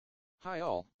Hi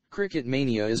all, Cricket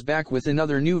Mania is back with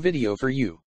another new video for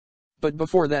you. But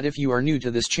before that, if you are new to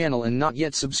this channel and not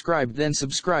yet subscribed, then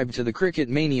subscribe to the Cricket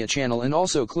Mania channel and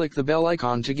also click the bell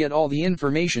icon to get all the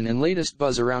information and latest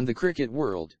buzz around the cricket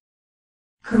world.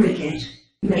 Cricket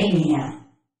Mania.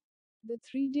 The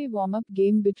three-day warm-up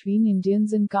game between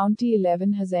Indians and County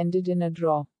 11 has ended in a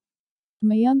draw.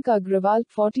 Mayank Agrawal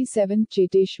 47,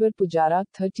 Cheteshwar Pujara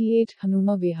 38,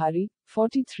 Hanuma Vihari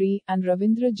 43, and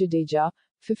Ravindra Jadeja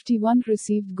 51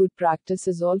 received good practice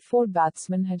as all four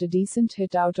batsmen had a decent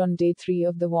hit out on day 3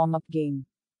 of the warm-up game.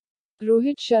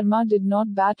 Rohit Sharma did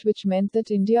not bat, which meant that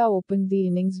India opened the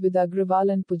innings with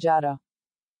Agrawal and Pujara.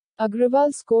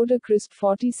 Agrawal scored a crisp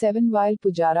 47 while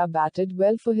Pujara batted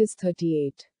well for his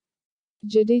 38.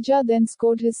 Jadeja then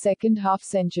scored his second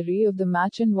half-century of the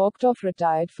match and walked off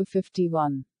retired for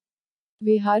 51.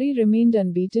 Vihari remained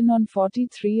unbeaten on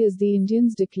 43 as the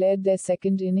Indians declared their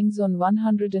second innings on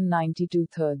 192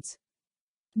 thirds.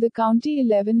 The County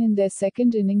 11 in their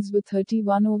second innings were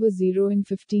 31 over 0 in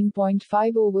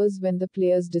 15.5 overs when the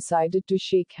players decided to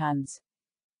shake hands.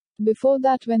 Before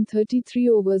that, when 33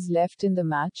 overs left in the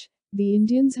match, the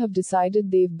Indians have decided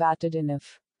they've batted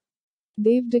enough.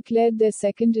 They've declared their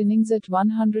second innings at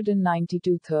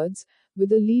 192 thirds,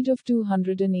 with a lead of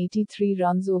 283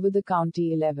 runs over the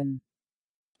County 11.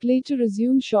 Play to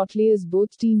resume shortly as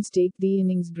both teams take the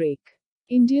innings break.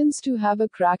 Indians to have a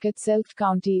crack at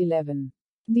County 11.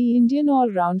 The Indian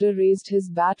all-rounder raised his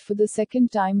bat for the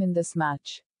second time in this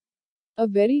match. A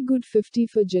very good 50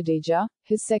 for Jadeja,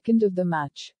 his second of the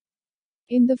match.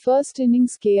 In the first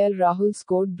innings, KL Rahul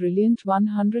scored brilliant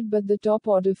 100, but the top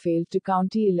order failed to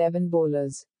County 11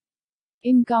 bowlers.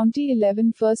 In County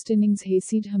 11 first innings,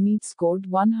 Hasid Hamid scored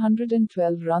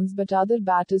 112 runs, but other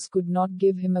batters could not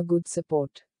give him a good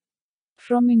support.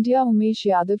 From India, Umesh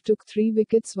Yadav took 3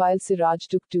 wickets while Siraj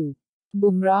took 2.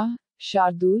 Bumrah,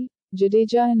 Shardul,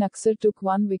 Jadeja and Aksar took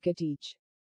 1 wicket each.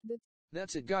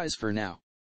 That's it guys for now.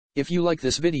 If you like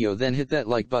this video, then hit that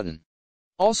like button.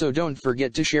 Also don't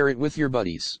forget to share it with your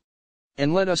buddies.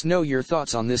 And let us know your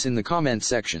thoughts on this in the comment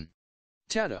section.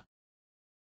 Tada!